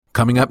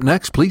Coming up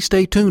next, please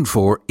stay tuned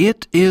for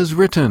It Is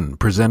Written,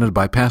 presented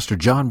by Pastor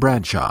John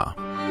Bradshaw.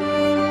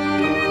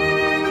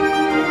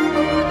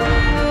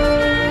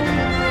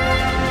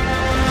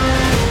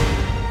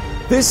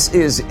 This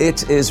is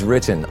It Is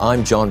Written.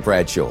 I'm John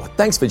Bradshaw.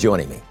 Thanks for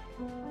joining me.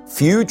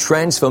 Few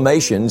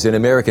transformations in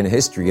American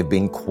history have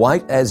been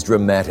quite as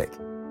dramatic.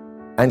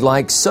 And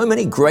like so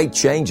many great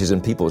changes in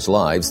people's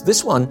lives,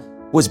 this one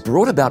was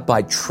brought about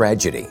by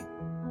tragedy,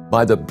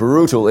 by the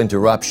brutal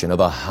interruption of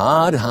a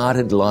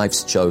hard-hearted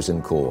life's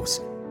chosen course.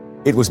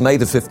 It was May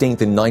the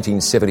 15th in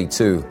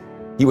 1972.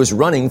 He was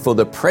running for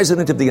the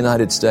President of the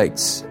United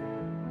States.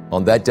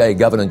 On that day,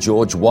 Governor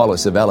George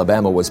Wallace of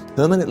Alabama was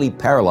permanently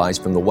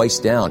paralyzed from the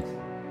waist down.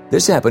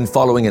 This happened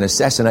following an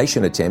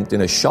assassination attempt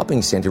in a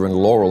shopping center in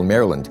Laurel,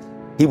 Maryland.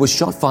 He was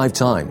shot 5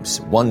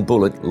 times, 1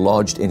 bullet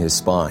lodged in his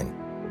spine.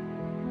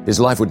 His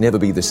life would never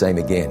be the same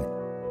again.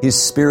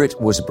 His spirit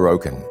was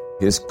broken.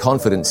 His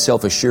confident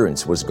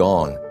self-assurance was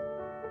gone.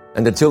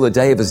 And until the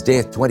day of his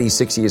death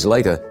 26 years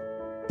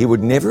later, he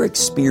would never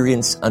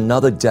experience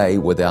another day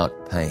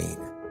without pain.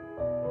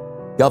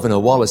 Governor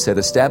Wallace had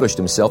established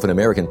himself in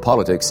American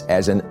politics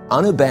as an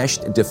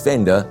unabashed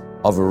defender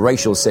of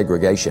racial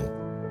segregation.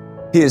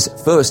 His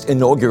first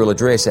inaugural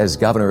address as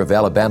governor of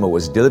Alabama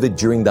was delivered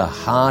during the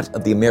heart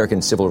of the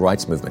American Civil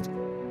Rights Movement,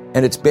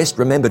 and it's best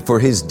remembered for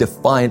his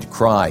defiant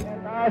cry,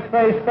 I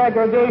say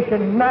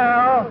segregation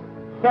now,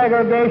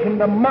 segregation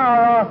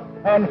tomorrow,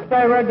 and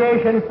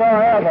segregation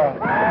forever.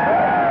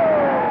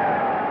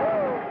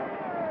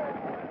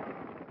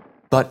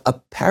 But a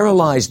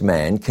paralyzed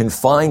man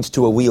confined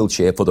to a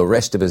wheelchair for the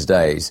rest of his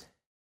days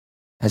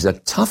has a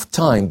tough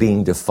time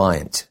being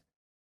defiant.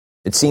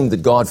 It seemed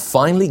that God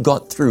finally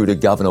got through to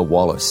Governor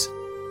Wallace.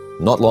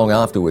 Not long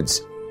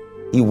afterwards,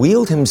 he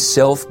wheeled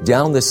himself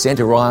down the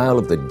center aisle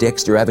of the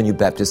Dexter Avenue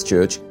Baptist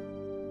Church,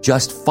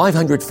 just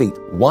 500 feet,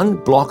 1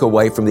 block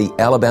away from the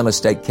Alabama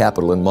State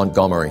Capitol in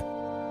Montgomery.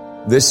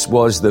 This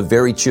was the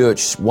very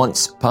church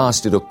once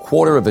pastored a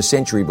quarter of a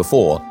century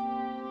before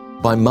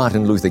by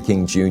Martin Luther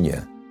King Jr.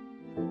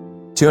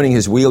 Turning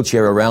his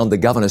wheelchair around, the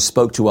governor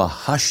spoke to a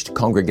hushed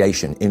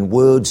congregation in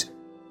words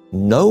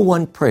no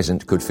one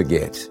present could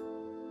forget.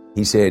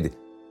 He said,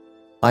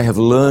 I have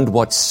learned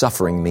what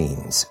suffering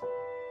means,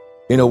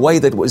 in a way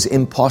that was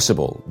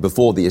impossible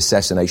before the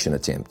assassination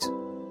attempt.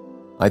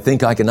 I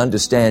think I can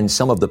understand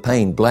some of the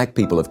pain black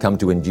people have come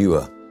to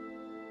endure.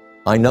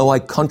 I know I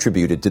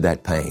contributed to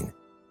that pain,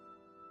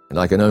 and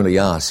I can only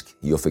ask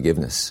your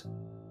forgiveness.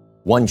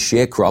 One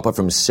sharecropper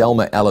from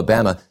Selma,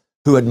 Alabama,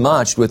 who had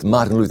marched with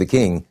Martin Luther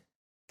King,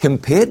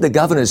 compared the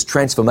governor's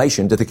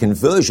transformation to the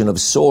conversion of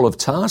Saul of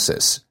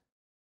Tarsus.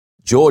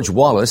 George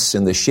Wallace,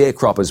 in the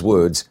sharecropper's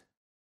words,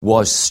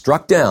 was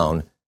struck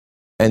down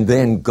and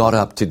then got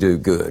up to do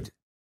good.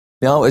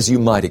 Now, as you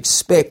might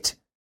expect,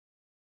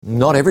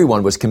 not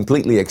everyone was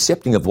completely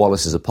accepting of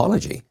Wallace's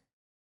apology.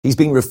 He's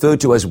being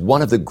referred to as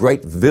one of the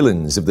great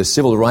villains of the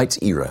civil rights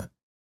era,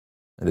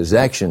 and his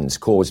actions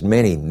caused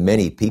many,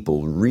 many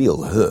people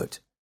real hurt.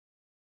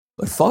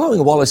 But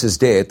following Wallace's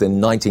death in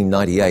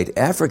 1998,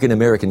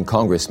 African-American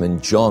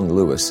Congressman John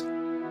Lewis,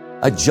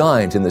 a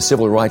giant in the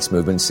civil rights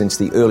movement since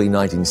the early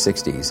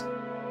 1960s,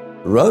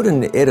 wrote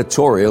an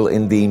editorial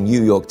in the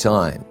New York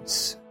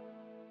Times,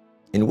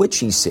 in which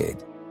he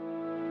said,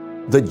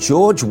 the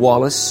George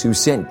Wallace who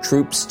sent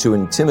troops to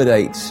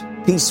intimidate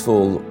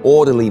peaceful,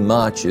 orderly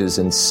marches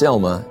in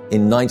Selma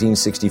in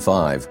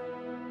 1965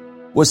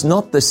 was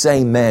not the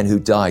same man who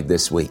died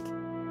this week.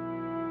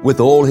 With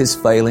all his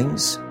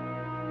failings,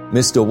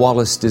 Mr.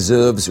 Wallace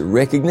deserves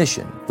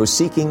recognition for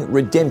seeking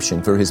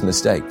redemption for his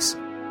mistakes,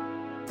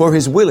 for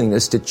his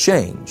willingness to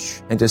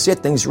change and to set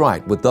things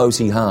right with those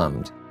he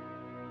harmed,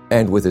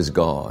 and with his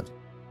God.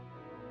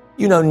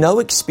 You know, no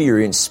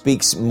experience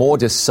speaks more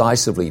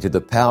decisively to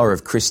the power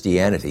of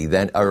Christianity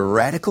than a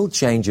radical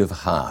change of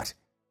heart.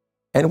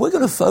 And we're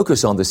going to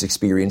focus on this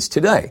experience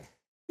today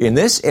in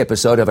this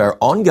episode of our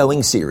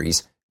ongoing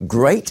series,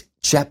 Great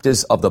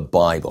Chapters of the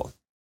Bible.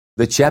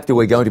 The chapter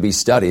we're going to be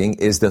studying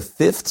is the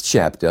 5th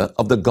chapter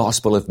of the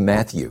Gospel of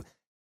Matthew.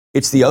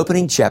 It's the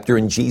opening chapter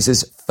in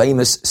Jesus'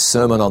 famous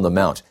Sermon on the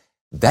Mount,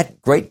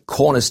 that great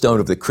cornerstone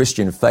of the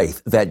Christian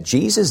faith that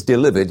Jesus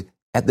delivered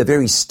at the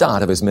very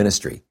start of his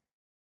ministry.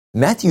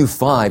 Matthew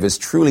 5 is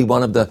truly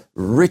one of the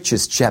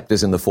richest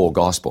chapters in the 4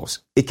 Gospels.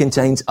 It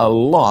contains a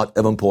lot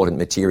of important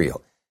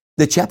material.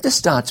 The chapter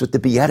starts with the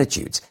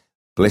Beatitudes.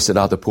 Blessed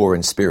are the poor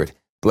in spirit.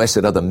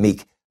 Blessed are the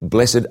meek.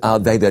 Blessed are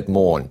they that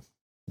mourn.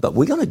 But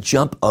we're going to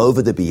jump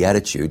over the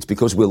Beatitudes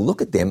because we'll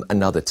look at them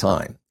another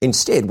time.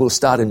 Instead, we'll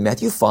start in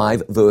Matthew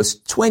 5, verse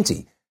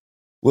 20.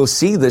 We'll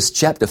see this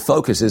chapter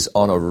focuses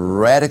on a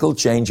radical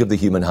change of the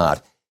human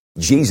heart.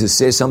 Jesus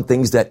says some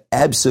things that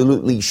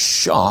absolutely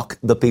shock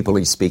the people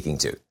he's speaking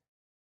to.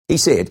 He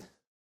said,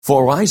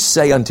 For I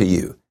say unto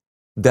you,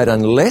 that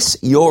unless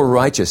your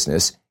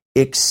righteousness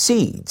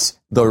exceeds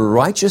the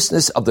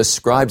righteousness of the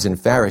scribes and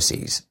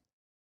Pharisees,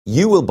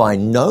 you will by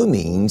no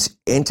means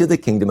enter the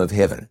kingdom of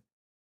heaven.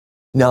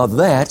 Now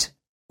that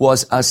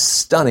was a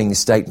stunning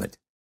statement.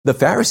 The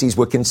Pharisees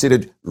were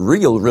considered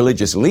real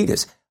religious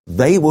leaders,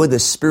 They were the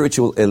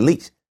spiritual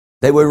elite.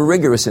 They were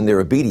rigorous in their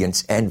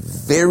obedience and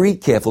very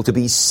careful to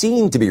be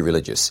seen to be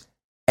religious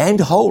and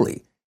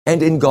holy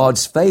and in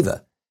God's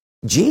favor.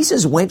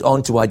 Jesus went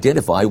on to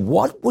identify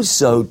what was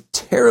so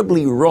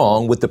terribly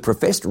wrong with the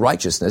professed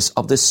righteousness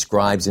of the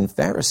scribes and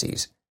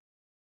Pharisees.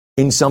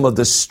 In some of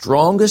the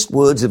strongest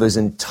words of his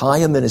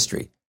entire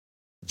ministry,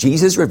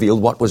 Jesus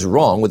revealed what was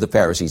wrong with the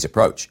Pharisees'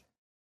 approach.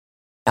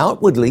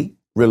 Outwardly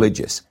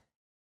religious.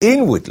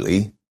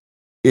 Inwardly,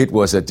 it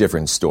was a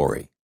different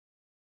story.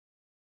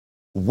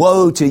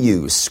 Woe to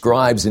you,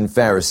 scribes and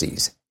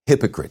Pharisees,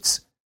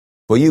 hypocrites!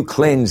 For you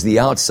cleanse the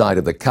outside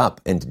of the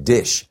cup and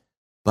dish,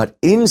 but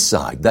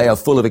inside they are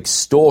full of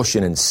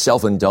extortion and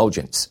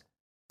self-indulgence.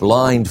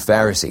 Blind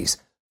Pharisees,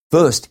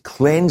 first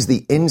cleanse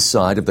the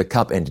inside of the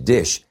cup and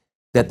dish,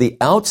 that the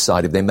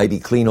outside of them may be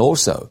clean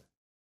also.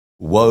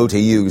 Woe to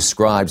you,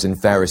 scribes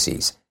and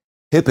Pharisees,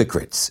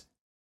 hypocrites!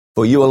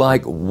 For you are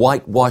like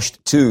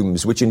whitewashed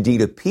tombs, which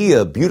indeed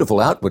appear beautiful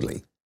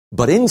outwardly,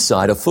 but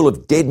inside are full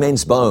of dead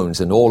men's bones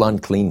and all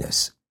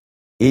uncleanness.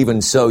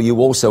 Even so, you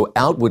also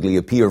outwardly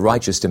appear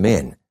righteous to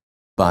men,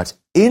 but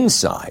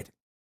inside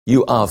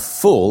you are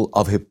full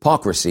of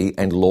hypocrisy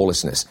and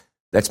lawlessness.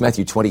 That's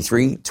Matthew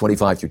 23,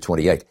 25 through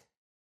 28.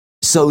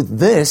 So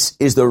this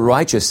is the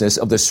righteousness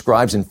of the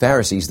scribes and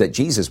Pharisees that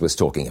Jesus was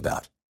talking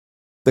about.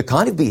 The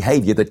kind of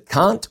behavior that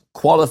can't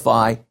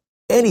qualify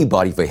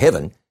anybody for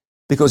heaven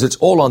because it's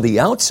all on the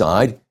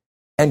outside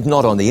and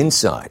not on the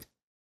inside.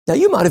 Now,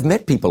 you might have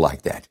met people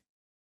like that.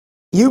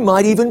 You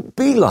might even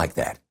be like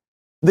that.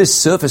 This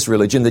surface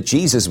religion that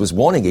Jesus was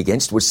warning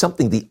against was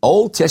something the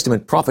Old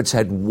Testament prophets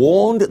had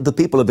warned the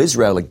people of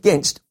Israel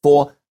against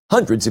for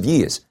hundreds of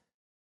years.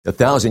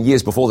 1,000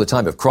 years before the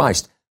time of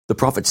Christ, the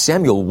prophet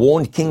Samuel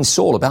warned King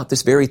Saul about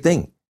this very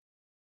thing.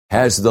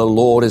 Has the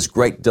Lord as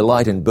great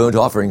delight in burnt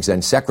offerings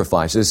and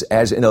sacrifices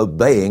as in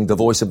obeying the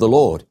voice of the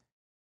Lord?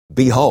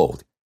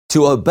 Behold,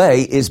 to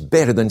obey is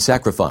better than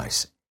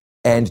sacrifice,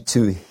 and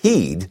to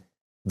heed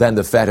than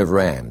the fat of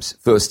rams.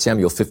 1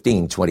 Samuel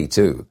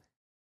 15:22.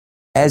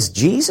 As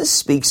Jesus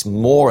speaks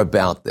more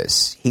about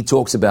this, he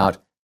talks about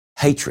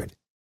hatred,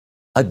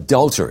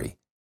 adultery,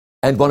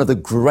 and one of the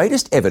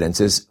greatest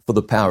evidences for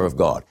the power of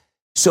God.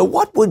 So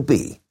what would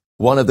be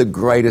one of the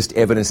greatest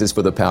evidences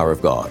for the power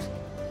of God?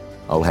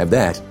 I'll have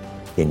that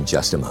in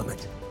just a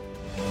moment.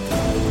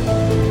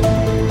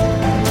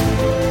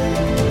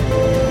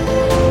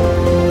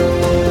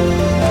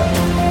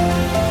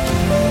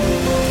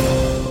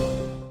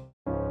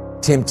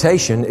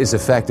 Temptation is a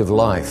fact of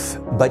life,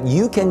 but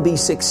you can be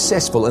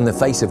successful in the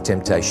face of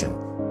temptation.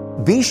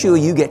 Be sure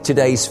you get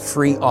today's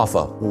free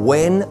offer,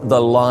 When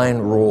the Lion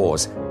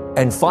Roars,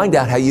 and find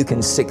out how you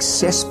can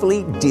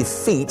successfully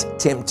defeat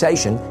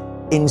temptation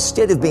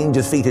instead of being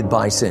defeated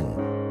by sin.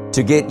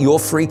 To get your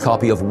free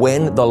copy of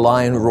When the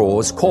Lion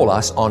Roars, call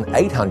us on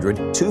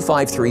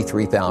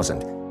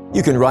 800-253-3000.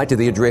 You can write to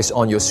the address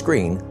on your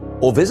screen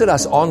or visit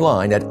us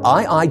online at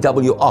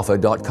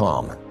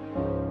iiwoffer.com.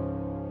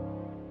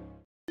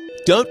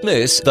 Don't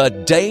miss the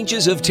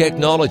dangers of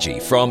technology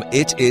from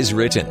It Is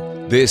Written.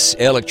 This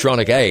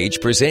electronic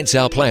age presents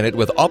our planet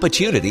with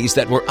opportunities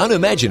that were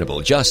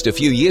unimaginable just a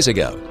few years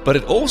ago, but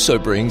it also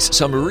brings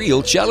some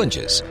real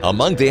challenges,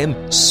 among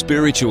them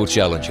spiritual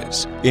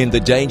challenges. In The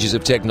Dangers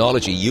of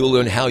Technology, you'll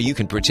learn how you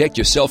can protect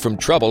yourself from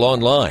trouble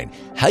online,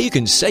 how you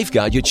can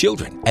safeguard your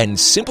children, and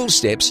simple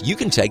steps you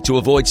can take to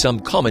avoid some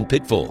common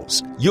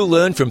pitfalls. You'll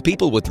learn from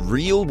people with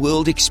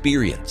real-world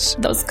experience.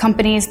 Those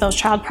companies, those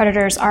child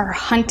predators are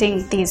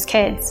hunting these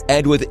kids.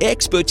 And with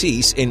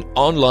expertise in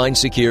online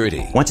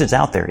security. Once it's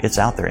out there,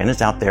 and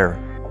it's out there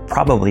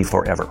probably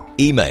forever.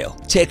 Email,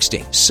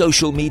 texting,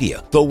 social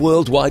media, the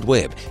World Wide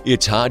Web.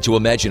 It's hard to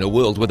imagine a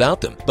world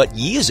without them, but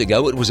years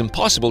ago it was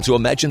impossible to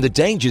imagine the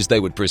dangers they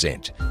would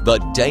present. The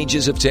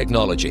Dangers of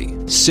Technology.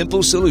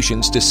 Simple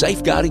solutions to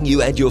safeguarding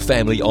you and your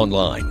family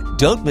online.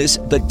 Don't miss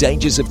The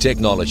Dangers of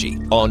Technology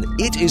on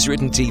It Is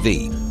Written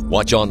TV.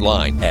 Watch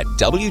online at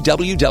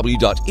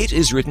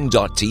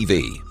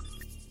www.itiswritten.tv.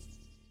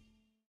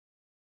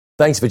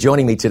 Thanks for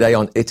joining me today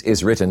on It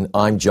Is Written.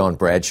 I'm John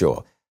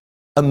Bradshaw.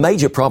 A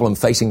major problem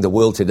facing the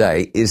world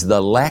today is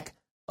the lack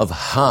of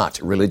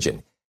heart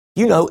religion.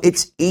 You know,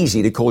 it's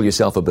easy to call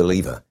yourself a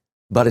believer,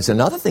 but it's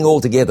another thing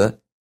altogether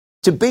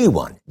to be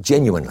one,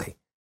 genuinely.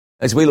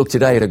 As we look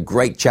today at a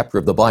great chapter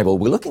of the Bible,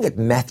 we're looking at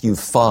Matthew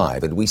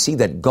 5, and we see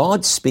that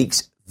God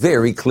speaks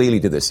very clearly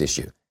to this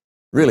issue,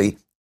 really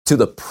to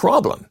the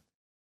problem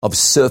of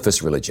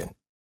surface religion.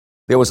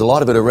 There was a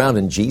lot of it around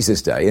in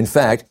Jesus' day. In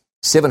fact,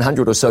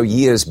 700 or so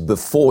years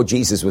before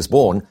Jesus was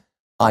born,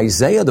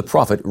 Isaiah the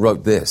prophet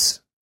wrote this: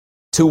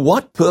 "To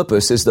what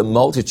purpose is the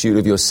multitude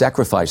of your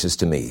sacrifices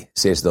to me,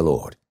 says the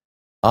Lord?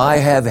 I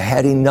have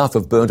had enough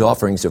of burnt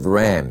offerings of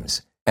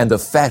rams and the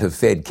fat of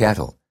fed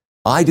cattle.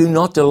 I do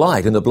not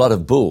delight in the blood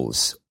of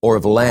bulls or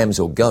of lambs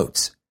or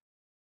goats.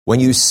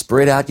 When you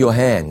spread out your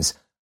hands,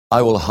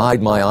 I will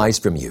hide my eyes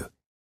from you.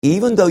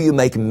 Even though you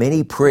make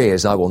many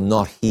prayers, I will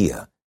not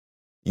hear.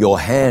 Your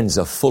hands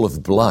are full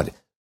of blood.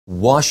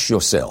 Wash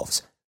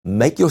yourselves,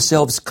 make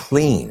yourselves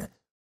clean.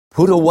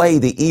 Put away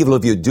the evil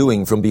of your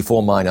doing from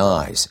before mine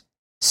eyes.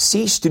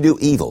 Cease to do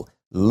evil.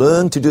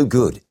 Learn to do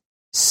good.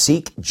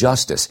 Seek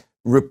justice.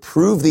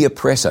 Reprove the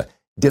oppressor.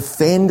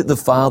 Defend the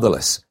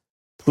fatherless.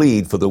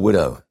 Plead for the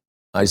widow.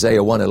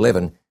 Isaiah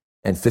 1:11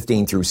 and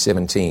 15 through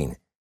 17.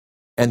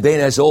 And then,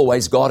 as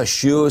always, God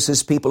assures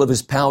his people of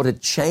his power to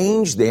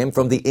change them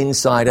from the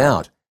inside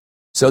out,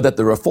 so that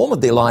the reform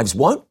of their lives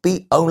won't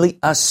be only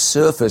a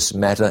surface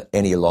matter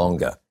any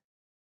longer.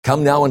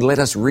 Come now and let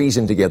us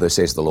reason together,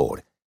 says the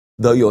Lord.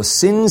 Though your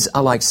sins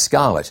are like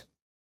scarlet,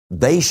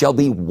 they shall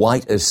be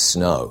white as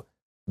snow.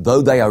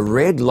 Though they are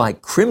red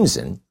like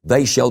crimson,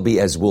 they shall be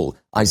as wool.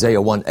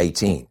 Isaiah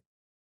 1:18.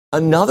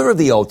 Another of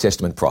the Old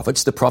Testament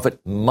prophets, the prophet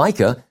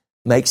Micah,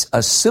 makes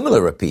a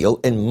similar appeal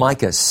in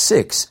Micah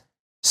 6,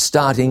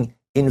 starting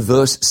in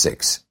verse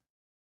 6.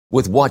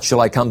 With what shall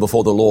I come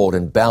before the Lord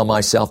and bow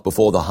myself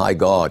before the high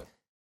God?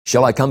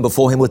 Shall I come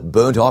before him with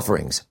burnt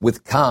offerings,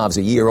 with calves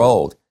a year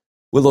old?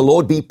 Will the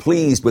Lord be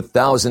pleased with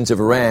thousands of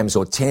rams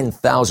or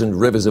 10,000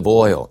 rivers of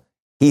oil?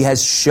 He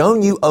has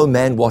shown you, O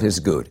man, what is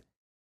good.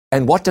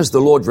 And what does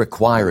the Lord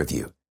require of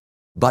you?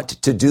 But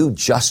to do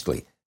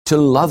justly, to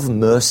love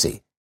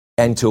mercy,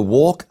 and to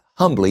walk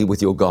humbly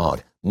with your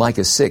God.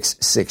 Micah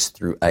 6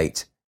 through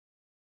 8.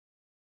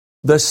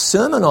 The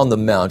Sermon on the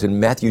Mount in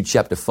Matthew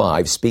chapter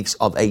 5 speaks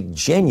of a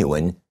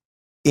genuine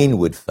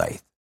inward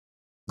faith.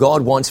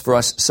 God wants for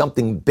us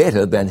something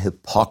better than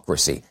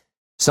hypocrisy,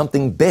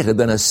 something better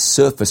than a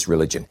surface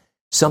religion,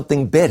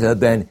 something better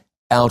than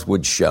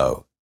outward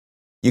show.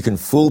 You can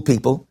fool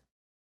people,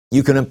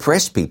 you can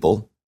impress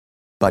people,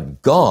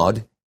 but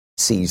God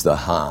sees the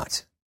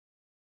heart.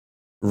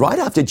 Right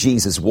after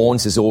Jesus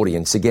warns his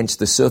audience against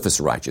the surface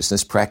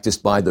righteousness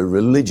practiced by the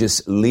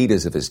religious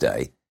leaders of his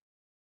day,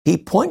 he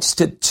points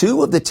to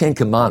two of the Ten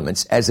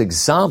Commandments as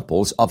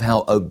examples of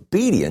how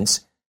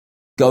obedience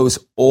goes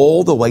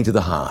all the way to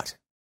the heart.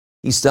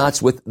 He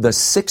starts with the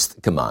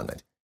sixth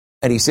commandment,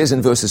 and he says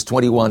in verses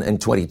 21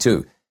 and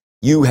 22,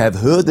 You have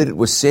heard that it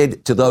was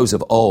said to those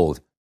of old,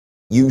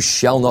 You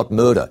shall not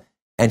murder,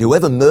 and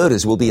whoever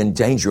murders will be in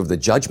danger of the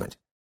judgment.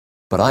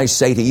 But I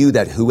say to you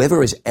that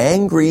whoever is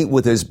angry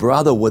with his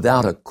brother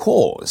without a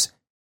cause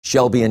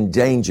shall be in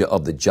danger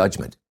of the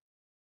judgment.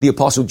 The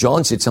Apostle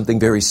John said something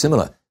very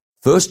similar.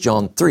 1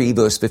 John 3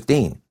 verse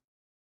 15.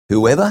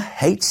 Whoever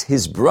hates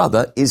his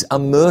brother is a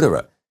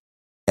murderer,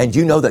 and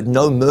you know that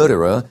no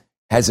murderer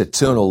has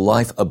eternal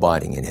life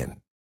abiding in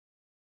him.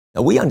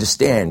 Now we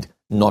understand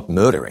not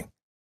murdering,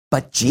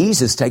 but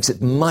Jesus takes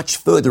it much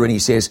further and he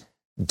says,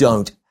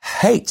 don't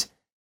hate.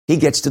 He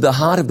gets to the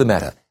heart of the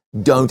matter.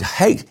 Don't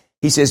hate.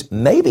 He says,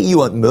 maybe you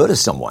won't murder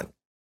someone,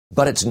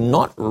 but it's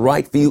not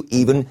right for you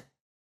even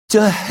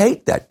to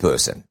hate that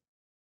person.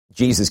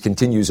 Jesus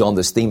continues on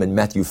this theme in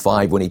Matthew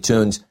 5 when he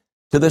turns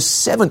to the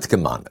seventh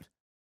commandment,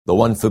 the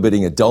one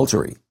forbidding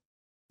adultery.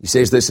 He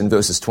says this in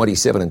verses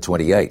 27 and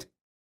 28.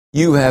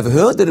 You have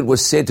heard that it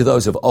was said to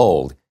those of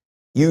old,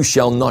 You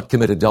shall not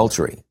commit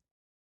adultery.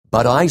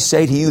 But I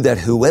say to you that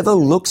whoever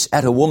looks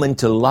at a woman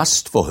to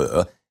lust for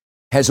her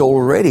has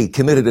already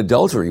committed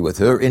adultery with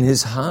her in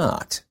his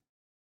heart.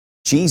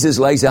 Jesus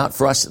lays out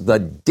for us the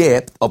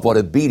depth of what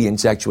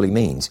obedience actually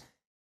means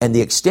and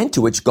the extent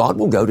to which God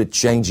will go to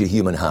change a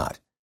human heart.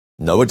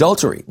 No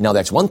adultery. Now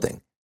that's one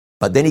thing.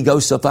 But then he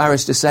goes so far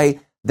as to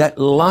say that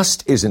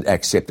lust isn't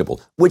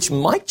acceptable, which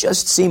might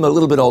just seem a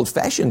little bit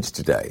old-fashioned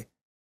today.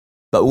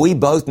 But we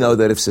both know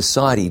that if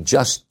society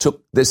just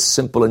took this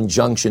simple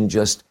injunction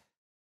just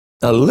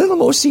a little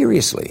more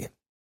seriously,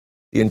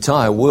 the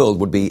entire world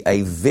would be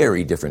a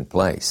very different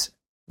place.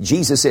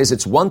 Jesus says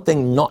it's one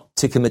thing not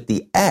to commit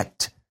the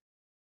act,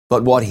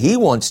 but what he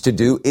wants to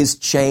do is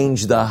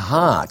change the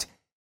heart,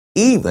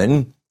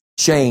 even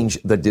change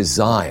the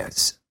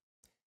desires.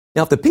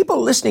 Now, if the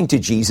people listening to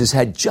Jesus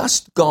had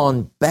just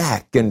gone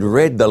back and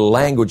read the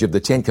language of the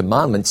Ten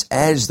Commandments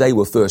as they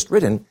were first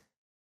written,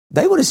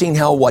 they would have seen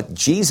how what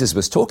Jesus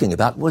was talking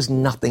about was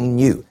nothing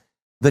new.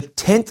 The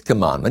 10th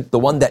commandment, the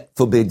one that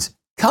forbids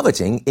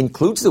coveting,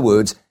 includes the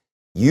words,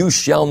 You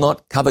shall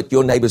not covet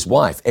your neighbor's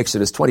wife,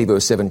 Exodus 20,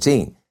 verse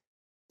 17.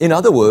 In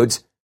other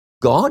words,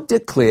 God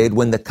declared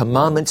when the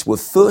commandments were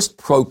first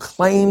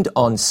proclaimed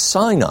on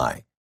Sinai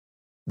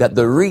that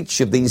the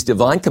reach of these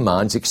divine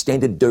commands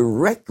extended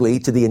directly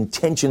to the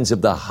intentions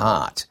of the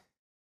heart.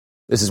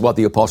 This is what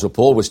the Apostle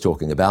Paul was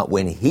talking about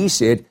when he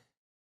said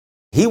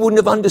he wouldn't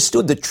have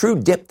understood the true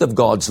depth of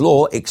God's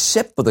law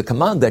except for the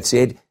command that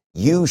said,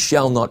 You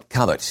shall not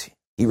covet.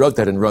 He wrote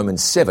that in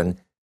Romans 7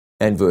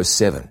 and verse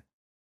 7.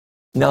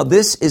 Now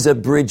this is a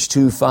bridge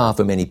too far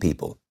for many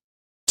people.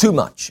 Too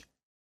much.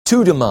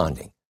 Too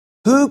demanding.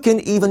 Who can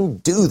even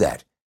do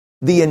that?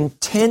 The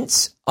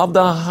intents of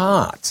the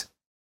heart.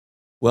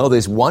 Well,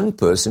 there's one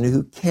person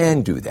who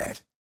can do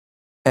that,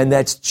 and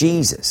that's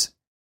Jesus.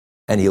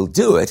 And he'll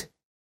do it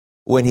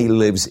when he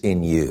lives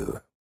in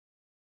you.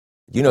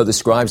 You know, the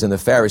scribes and the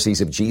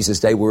Pharisees of Jesus'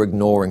 day were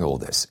ignoring all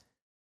this.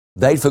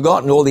 They'd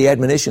forgotten all the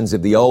admonitions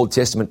of the Old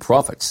Testament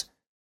prophets,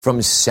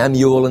 from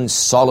Samuel and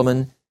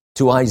Solomon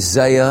to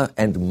Isaiah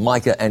and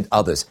Micah and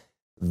others.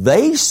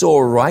 They saw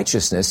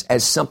righteousness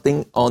as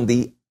something on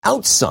the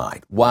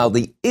outside, while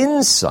the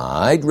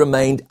inside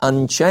remained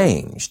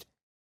unchanged.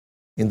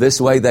 In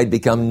this way, they'd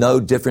become no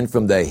different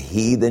from the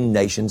heathen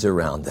nations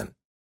around them.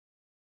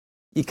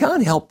 You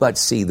can't help but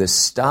see the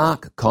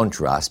stark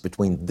contrast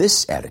between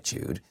this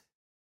attitude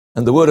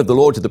and the word of the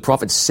Lord to the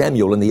prophet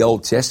Samuel in the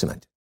Old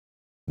Testament.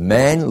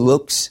 Man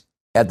looks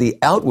at the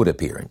outward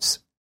appearance,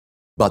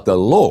 but the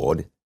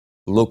Lord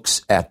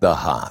looks at the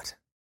heart.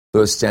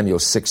 1 Samuel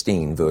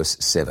 16, verse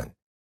 7.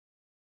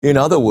 In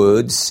other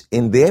words,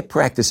 in their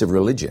practice of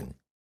religion,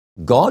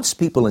 God's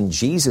people in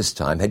Jesus'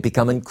 time had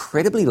become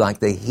incredibly like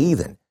the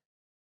heathen,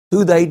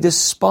 who they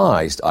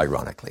despised,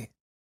 ironically.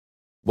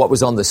 What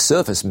was on the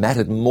surface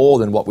mattered more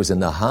than what was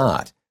in the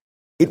heart.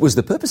 It was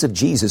the purpose of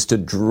Jesus to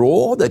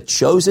draw the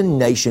chosen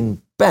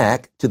nation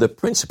back to the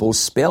principles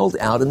spelled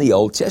out in the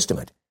Old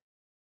Testament,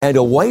 and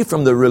away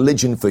from the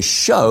religion for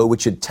show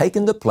which had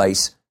taken the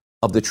place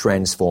of the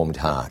transformed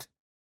heart.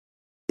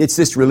 It's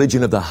this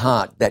religion of the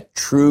heart that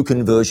true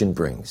conversion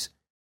brings,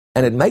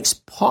 and it makes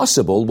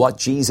possible what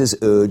Jesus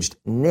urged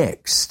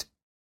next.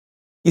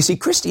 You see,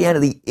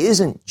 Christianity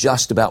isn't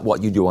just about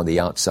what you do on the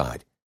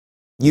outside.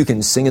 You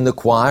can sing in the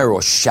choir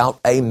or shout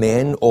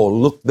amen or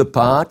look the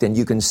part, and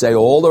you can say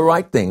all the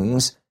right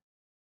things,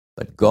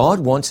 but God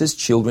wants his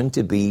children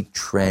to be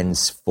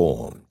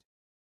transformed.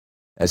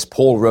 As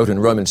Paul wrote in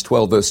Romans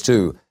 12, verse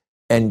 2,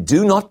 "And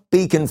do not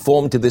be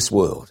conformed to this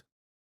world,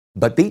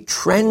 but be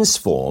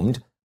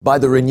transformed by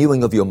the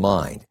renewing of your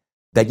mind,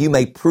 that you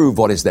may prove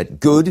what is that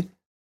good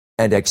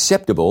and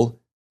acceptable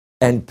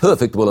and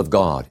perfect will of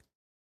God."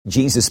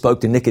 Jesus spoke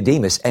to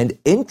Nicodemus, and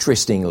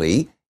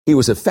interestingly, he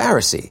was a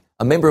Pharisee,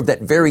 a member of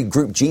that very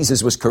group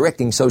Jesus was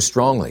correcting so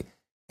strongly.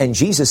 And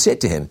Jesus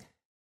said to him,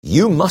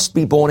 "You must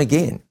be born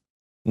again."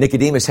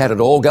 Nicodemus had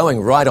it all going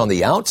right on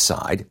the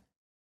outside,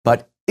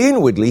 but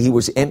inwardly he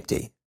was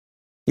empty.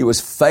 He was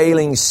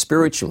failing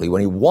spiritually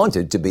when he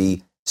wanted to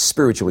be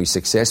spiritually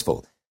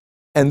successful.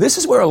 And this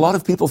is where a lot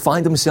of people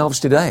find themselves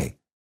today.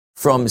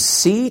 From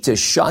sea to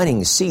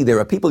shining sea, there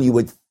are people you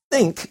would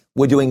think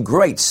were doing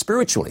great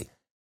spiritually,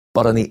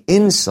 but on the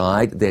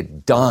inside they're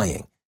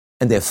dying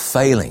and they're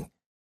failing.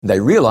 They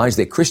realize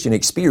their Christian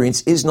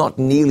experience is not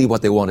nearly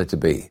what they want it to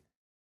be.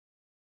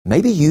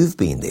 Maybe you've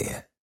been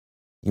there.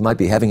 You might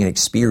be having an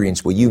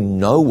experience where you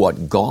know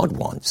what God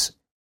wants.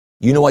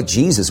 You know what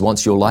Jesus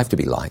wants your life to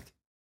be like,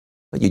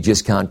 but you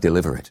just can't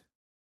deliver it.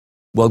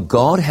 Well,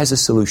 God has a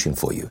solution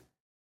for you,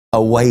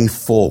 a way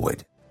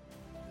forward.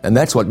 And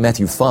that's what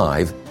Matthew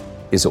 5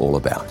 is all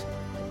about.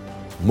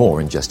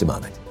 More in just a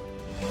moment.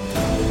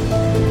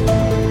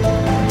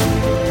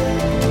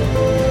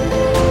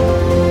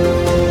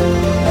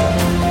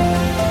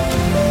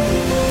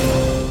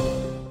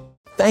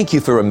 Thank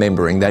you for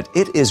remembering that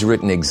It Is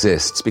Written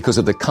exists because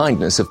of the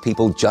kindness of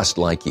people just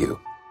like you.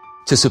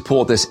 To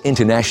support this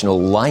international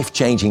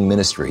life-changing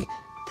ministry,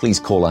 please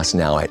call us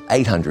now at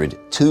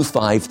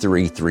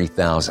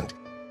 800-253-3000.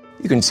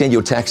 You can send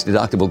your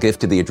tax-deductible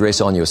gift to the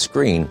address on your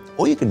screen,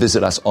 or you can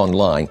visit us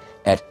online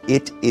at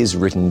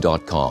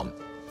itiswritten.com.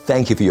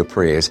 Thank you for your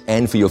prayers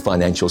and for your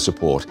financial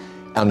support.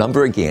 Our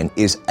number again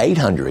is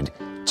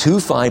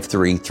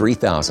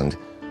 800-253-3000,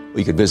 or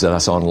you can visit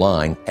us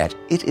online at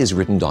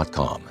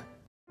itiswritten.com.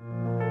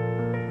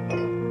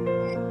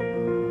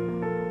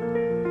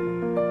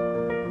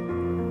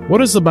 What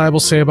does the Bible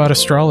say about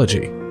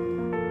astrology?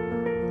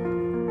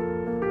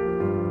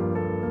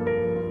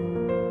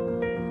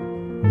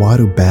 Why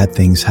do bad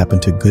things happen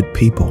to good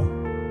people?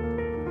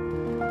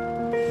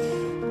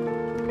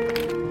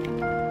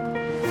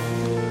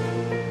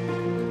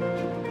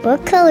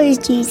 What color is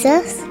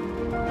Jesus?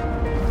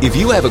 If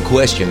you have a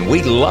question,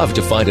 we'd love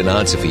to find an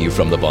answer for you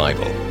from the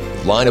Bible.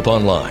 Line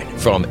Upon Line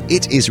from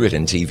It Is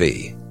Written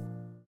TV.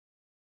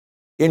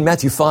 In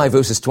Matthew 5,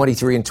 verses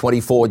 23 and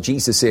 24,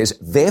 Jesus says,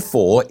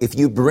 "Therefore, if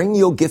you bring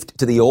your gift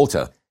to the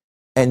altar,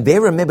 and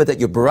there remember that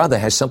your brother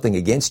has something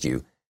against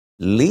you,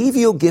 leave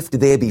your gift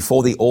there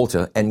before the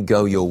altar and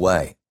go your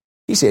way."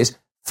 He says,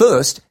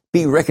 first,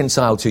 be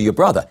reconciled to your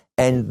brother,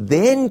 and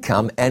then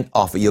come and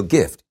offer your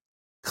gift.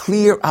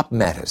 Clear up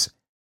matters.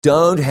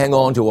 Don't hang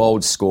on to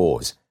old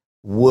scores.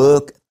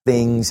 Work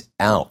things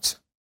out.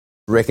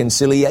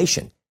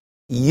 Reconciliation.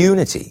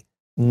 Unity.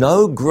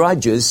 No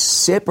grudges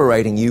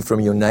separating you from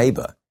your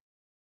neighbor.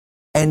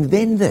 And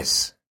then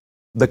this,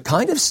 the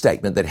kind of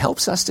statement that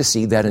helps us to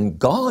see that in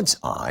God's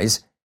eyes,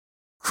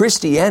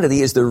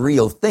 Christianity is the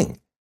real thing.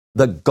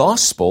 The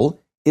gospel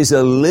is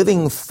a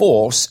living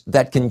force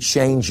that can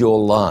change your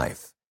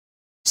life.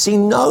 See,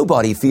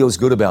 nobody feels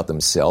good about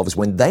themselves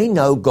when they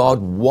know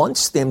God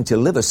wants them to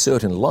live a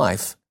certain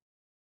life,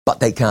 but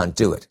they can't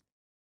do it.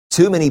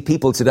 Too many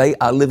people today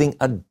are living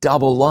a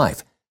double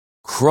life.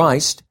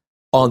 Christ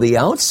on the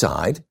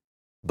outside,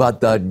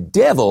 but the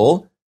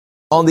devil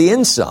on the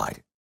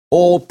inside.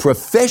 All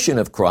profession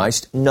of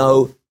Christ,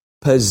 no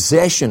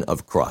possession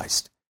of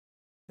Christ.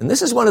 And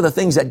this is one of the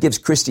things that gives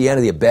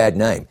Christianity a bad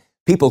name.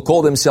 People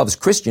call themselves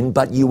Christian,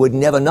 but you would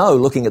never know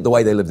looking at the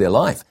way they live their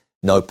life.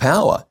 No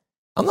power.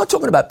 I'm not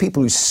talking about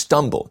people who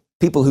stumble,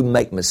 people who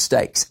make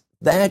mistakes.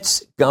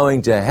 That's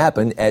going to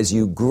happen as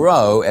you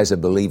grow as a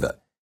believer.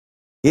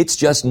 It's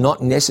just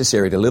not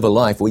necessary to live a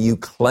life where you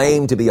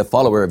claim to be a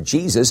follower of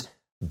Jesus,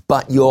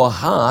 but your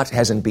heart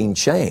hasn't been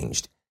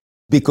changed,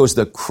 because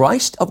the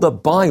Christ of the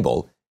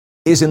Bible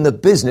is in the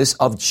business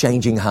of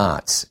changing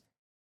hearts,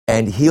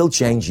 and he'll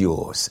change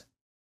yours.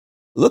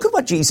 Look at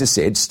what Jesus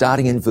said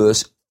starting in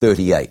verse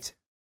 38.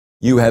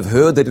 You have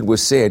heard that it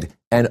was said,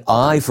 an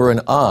eye for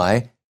an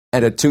eye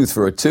and a tooth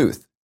for a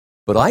tooth.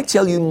 But I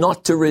tell you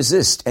not to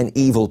resist an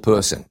evil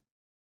person.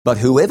 But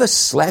whoever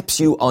slaps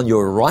you on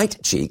your right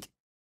cheek,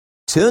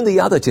 turn the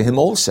other to him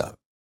also.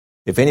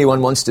 If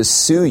anyone wants to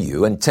sue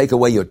you and take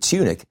away your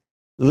tunic,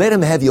 let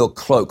him have your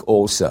cloak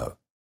also.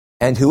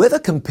 And whoever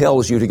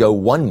compels you to go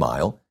 1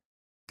 mile,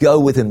 go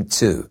with him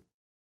 2.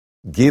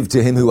 Give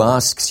to him who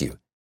asks you,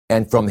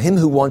 and from him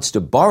who wants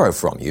to borrow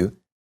from you,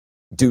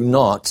 do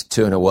not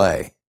turn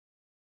away.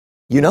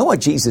 You know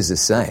what Jesus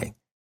is saying?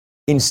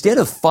 Instead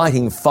of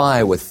fighting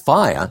fire with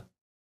fire,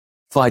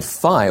 fight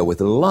fire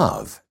with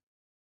love.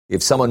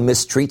 If someone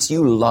mistreats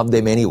you, love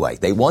them anyway.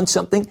 They want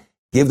something,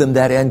 give them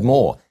that and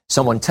more.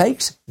 Someone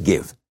takes,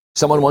 give.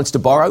 Someone wants to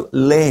borrow,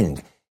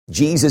 lend.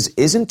 Jesus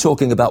isn't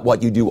talking about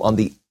what you do on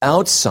the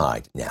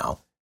outside now.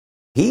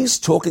 He's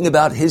talking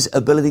about his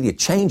ability to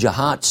change a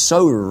heart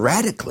so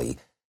radically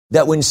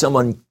that when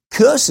someone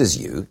curses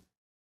you,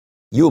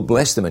 you'll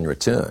bless them in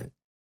return.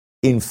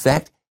 In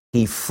fact,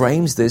 he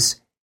frames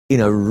this in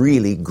a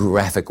really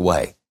graphic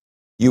way.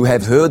 You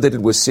have heard that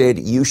it was said,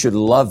 you should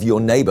love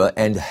your neighbor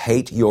and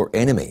hate your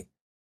enemy.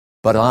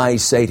 But I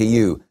say to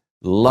you,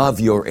 love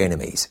your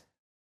enemies.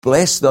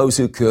 Bless those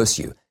who curse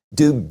you.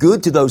 Do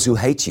good to those who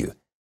hate you.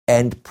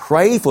 And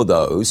pray for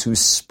those who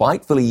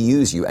spitefully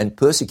use you and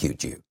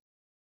persecute you.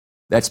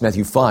 That's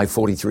Matthew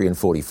 5:43 and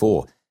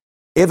 44.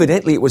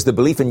 Evidently, it was the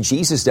belief in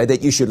Jesus' day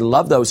that you should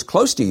love those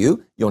close to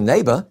you, your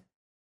neighbor,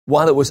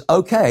 while it was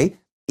okay,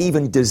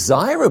 even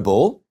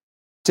desirable,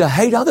 to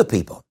hate other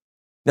people.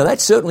 Now,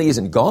 that certainly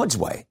isn't God's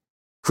way.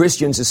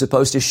 Christians are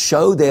supposed to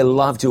show their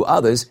love to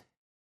others,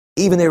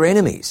 even their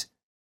enemies.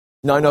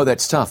 No,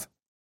 that's tough.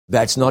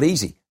 That's not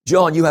easy.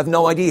 John, you have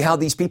no idea how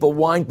these people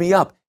wind me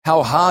up,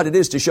 how hard it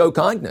is to show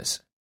kindness.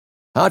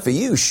 Hard for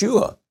you,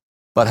 sure.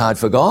 But hard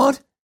for God?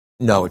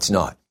 No, it's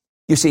not.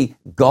 You see,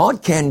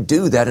 God can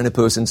do that in a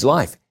person's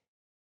life.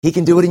 He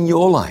can do it in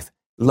your life.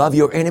 Love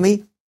your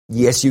enemy?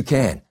 Yes, you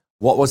can.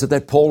 What was it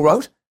that Paul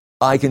wrote?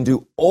 I can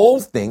do all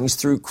things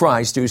through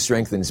Christ who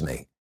strengthens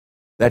me.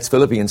 That's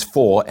Philippians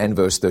 4 and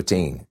verse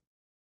 13.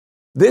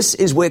 This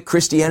is where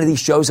Christianity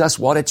shows us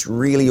what it's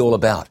really all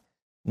about.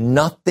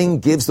 Nothing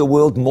gives the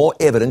world more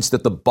evidence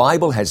that the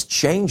Bible has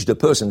changed a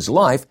person's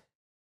life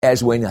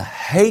as when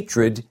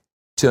hatred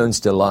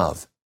turns to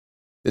love.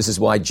 This is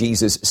why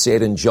Jesus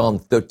said in John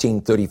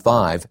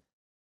 13:35,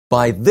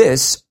 by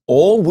this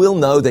all will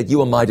know that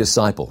you are my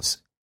disciples,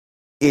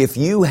 if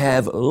you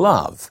have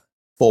love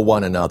for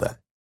one another.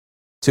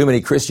 Too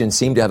many Christians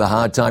seem to have a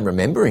hard time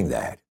remembering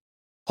that.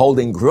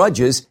 Holding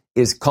grudges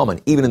is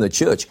common, even in the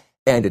church,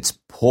 and it's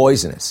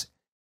poisonous.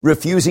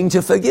 Refusing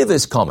to forgive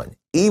is common,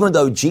 even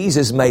though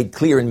Jesus made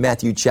clear in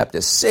Matthew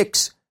chapter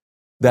 6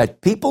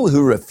 that people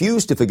who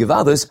refuse to forgive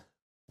others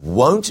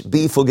won't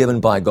be forgiven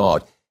by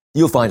God.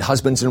 You'll find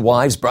husbands and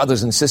wives,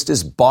 brothers and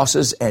sisters,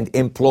 bosses and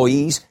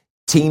employees,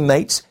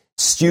 teammates,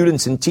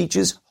 students and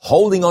teachers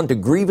holding on to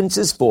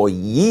grievances for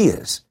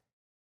years,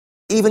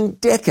 even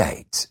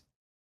decades.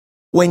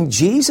 When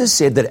Jesus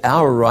said that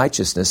our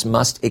righteousness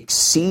must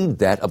exceed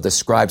that of the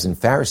scribes and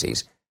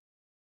Pharisees,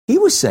 he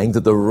was saying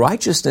that the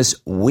righteousness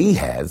we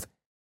have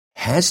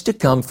has to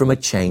come from a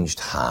changed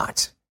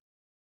heart.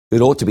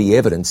 It ought to be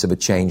evidence of a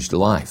changed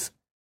life.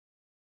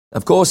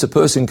 Of course, a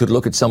person could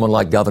look at someone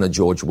like Governor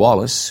George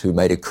Wallace, who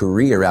made a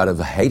career out of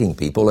hating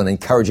people and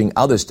encouraging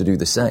others to do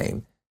the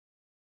same,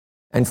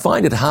 and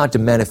find it hard to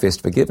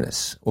manifest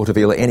forgiveness or to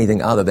feel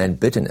anything other than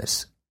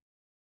bitterness.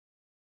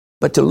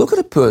 But to look at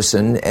a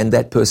person and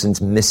that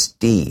person's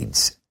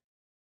misdeeds,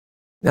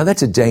 now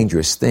that's a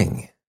dangerous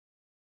thing.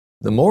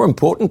 The more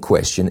important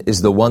question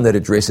is the one that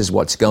addresses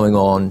what's going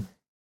on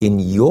in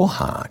your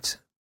heart,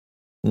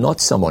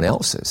 not someone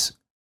else's.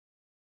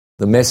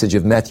 The message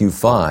of Matthew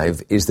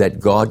 5 is that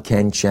God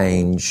can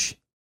change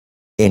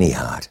any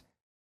heart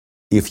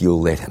if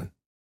you'll let him.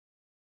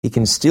 He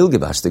can still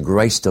give us the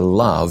grace to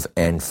love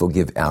and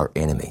forgive our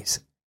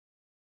enemies.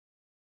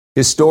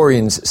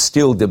 Historians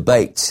still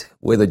debate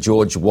whether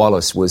George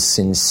Wallace was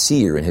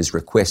sincere in his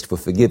request for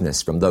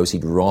forgiveness from those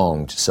he'd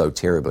wronged so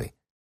terribly.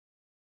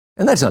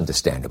 And that's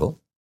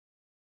understandable.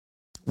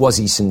 Was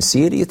he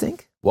sincere, do you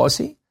think? Was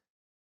he?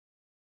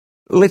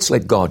 Let's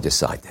let God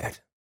decide that.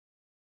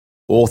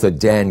 Author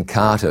Dan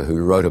Carter, who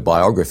wrote a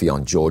biography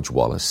on George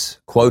Wallace,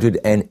 quoted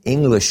an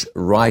English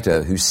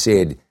writer who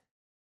said,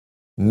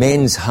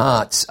 men's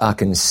hearts are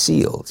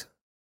concealed,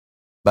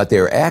 but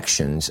their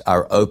actions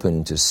are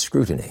open to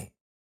scrutiny.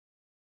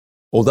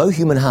 Although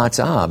human hearts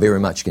are very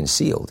much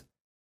concealed,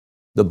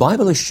 the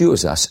Bible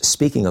assures us,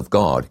 speaking of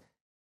God,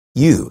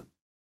 you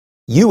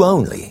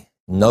only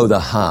know the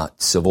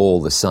hearts of all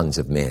the sons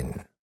of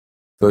men.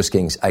 1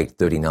 Kings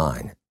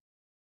 8:39.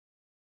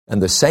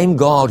 And the same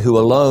God who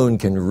alone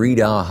can read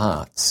our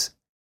hearts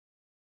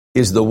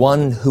is the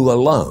one who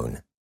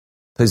alone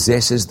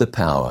possesses the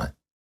power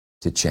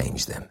to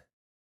change them.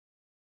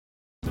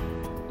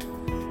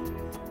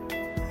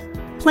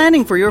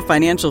 Planning for your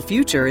financial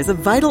future is a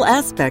vital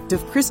aspect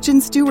of Christian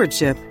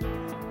stewardship.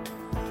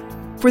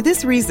 For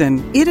this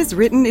reason, It Is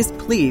Written is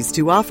pleased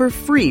to offer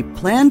free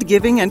planned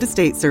giving and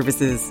estate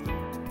services.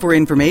 For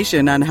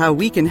information on how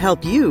we can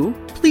help you,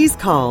 please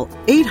call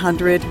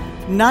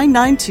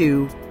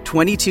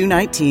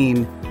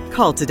 800-992-2219.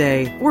 Call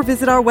today or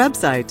visit our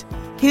website,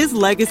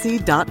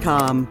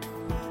 hislegacy.com.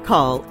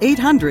 Call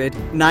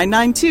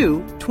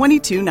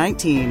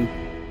 800-992-2219.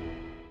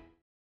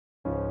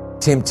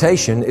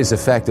 Temptation is a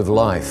fact of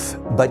life,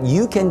 but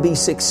you can be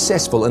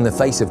successful in the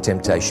face of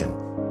temptation.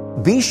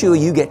 Be sure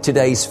you get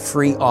today's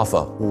free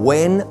offer,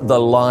 When the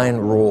Lion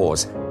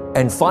Roars,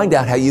 and find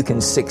out how you can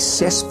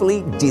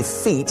successfully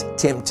defeat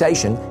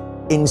temptation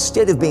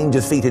instead of being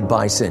defeated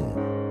by sin.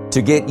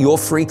 To get your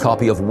free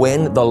copy of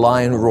When the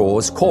Lion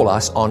Roars, call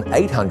us on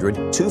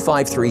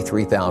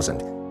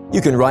 800-253-3000.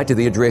 You can write to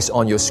the address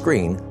on your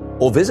screen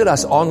or visit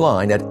us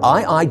online at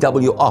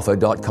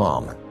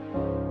iiwoffer.com.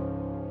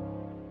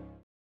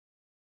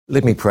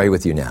 Let me pray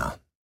with you now.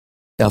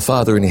 Our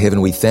Father in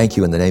heaven, we thank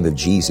you in the name of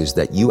Jesus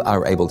that you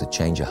are able to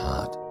change a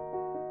heart.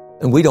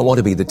 And we don't want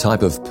to be the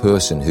type of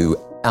person who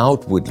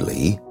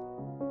outwardly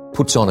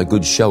puts on a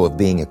good show of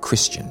being a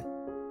Christian,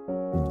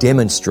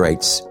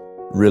 demonstrates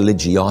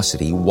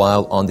religiosity,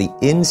 while on the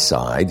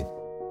inside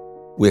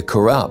we're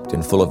corrupt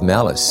and full of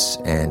malice,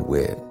 and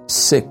we're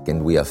sick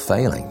and we are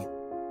failing.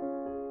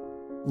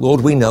 Lord,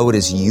 we know it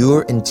is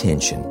your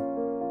intention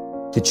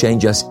to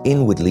change us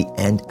inwardly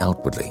and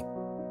outwardly,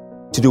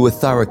 to do a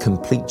thorough,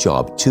 complete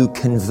job, to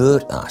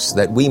convert us,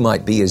 that we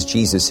might be, as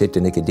Jesus said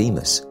to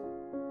Nicodemus,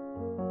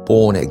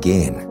 born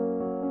again.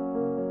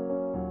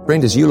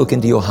 Friend, as you look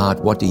into your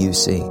heart, what do you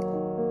see?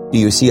 Do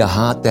you see a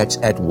heart that's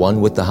at one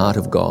with the heart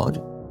of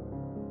God?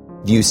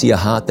 Do you see a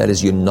heart that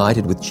is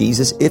united with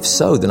Jesus? If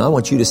so, then I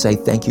want you to say,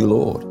 thank you,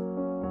 Lord.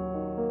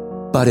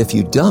 But if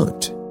you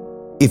don't,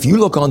 if you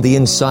look on the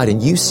inside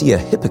and you see a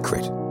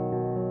hypocrite,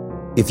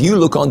 if you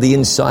look on the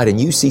inside and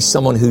you see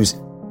someone who's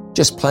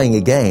just playing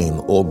a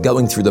game or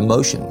going through the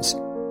motions,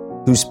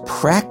 whose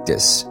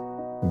practice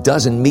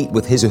doesn't meet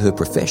with his or her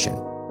profession,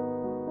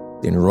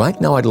 then right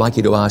now I'd like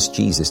you to ask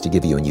Jesus to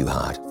give you a new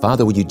heart.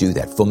 Father, would you do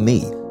that for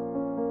me,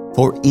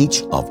 for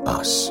each of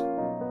us?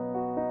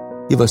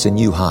 Give us a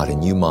new heart, a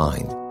new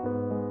mind,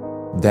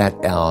 that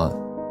our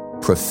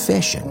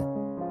profession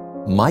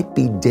might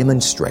be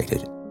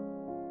demonstrated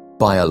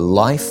by a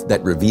life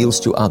that reveals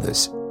to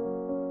others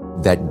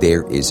that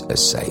there is a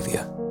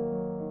Savior.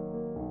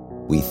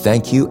 We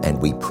thank you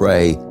and we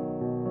pray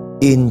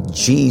in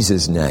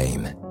Jesus'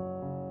 name.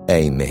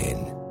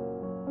 Amen.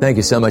 Thank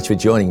you so much for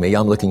joining me.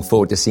 I'm looking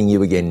forward to seeing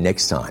you again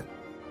next time.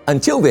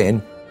 Until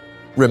then,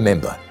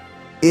 remember,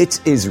 it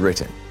is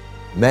written,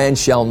 man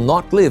shall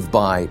not live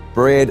by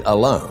bread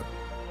alone,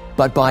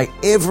 but by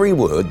every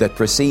word that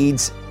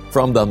proceeds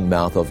from the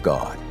mouth of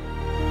God.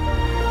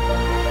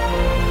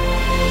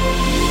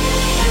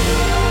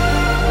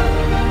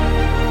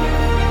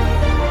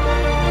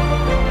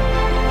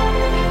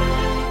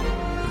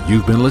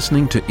 You've been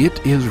listening to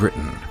It Is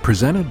Written,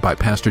 presented by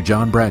Pastor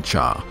John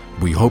Bradshaw.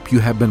 We hope you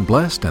have been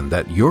blessed and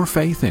that your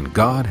faith in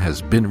God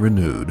has been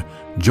renewed.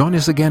 Join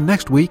us again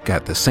next week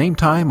at the same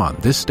time on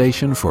this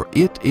station for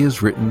It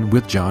Is Written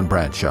with John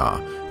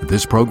Bradshaw.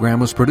 This program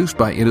was produced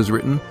by It Is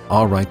Written,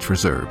 all rights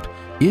reserved.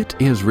 It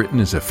Is Written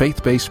is a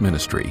faith-based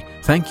ministry.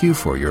 Thank you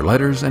for your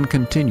letters and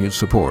continued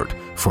support.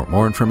 For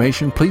more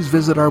information, please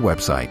visit our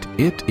website,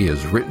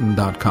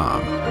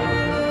 itiswritten.com.